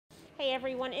Hey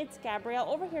everyone, it's Gabrielle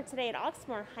over here today at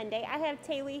Oxmoor Hyundai. I have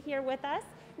Taylor here with us.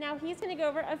 Now he's going to go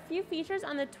over a few features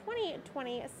on the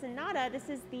 2020 Sonata. This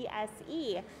is the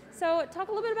SE. So talk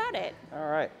a little bit about it. All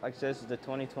right, like I said, this is the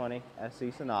 2020 SE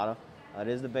Sonata. It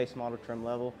is the base model trim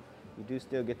level. You do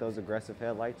still get those aggressive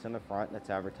headlights in the front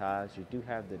that's advertised. You do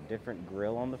have the different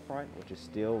grille on the front, which is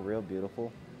still real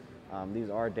beautiful. These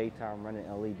are daytime running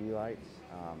LED lights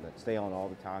that stay on all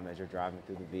the time as you're driving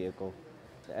through the vehicle.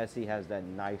 The SE has that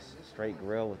nice straight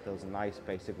grille with those nice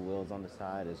basic wheels on the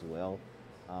side as well.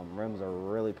 Rims are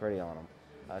really pretty on them.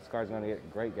 This car is going to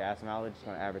get great gas mileage. It's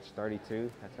going to average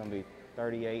 32. That's going to be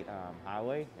 38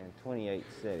 highway and 28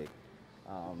 city.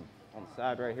 On the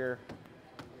side right here,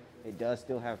 it does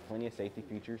still have plenty of safety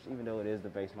features. Even though it is the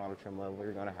base model trim level,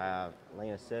 you're going to have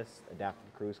lane assist,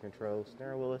 adaptive cruise control,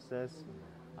 steering wheel assist,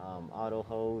 auto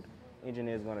hold. Engine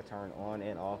is going to turn on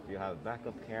and off. You'll have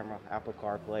backup camera, Apple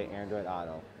CarPlay, Android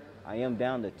Auto. I am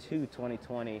down to two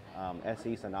 2020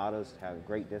 SE Sonatas. Have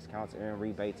great discounts and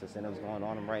rebates, incentives going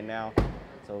on them right now.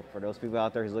 So for those people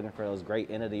out there who's looking for those great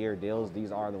end of the year deals,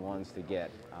 these are the ones to get.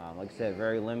 Like I said,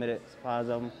 very limited supplies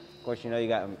of them. Of course, you know you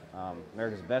got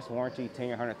America's best warranty, 10-year,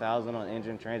 100,000 on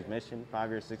engine, transmission, 5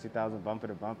 years, 60,000 bumper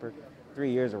to bumper,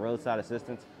 3 years of roadside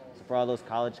assistance. So for all those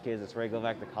college kids that's ready to go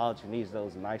back to college who needs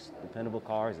those nice, dependable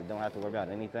cars that don't have to worry about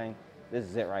anything, this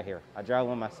is it right here. I drive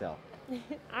one myself.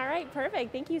 All right,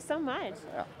 perfect. Thank you so much.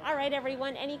 Yeah. All right,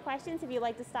 everyone. Any questions? If you'd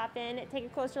like to stop in, take a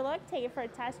closer look, take it for a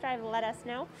test drive, let us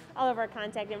know. All of our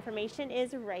contact information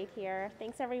is right here.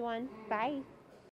 Thanks, everyone. Bye.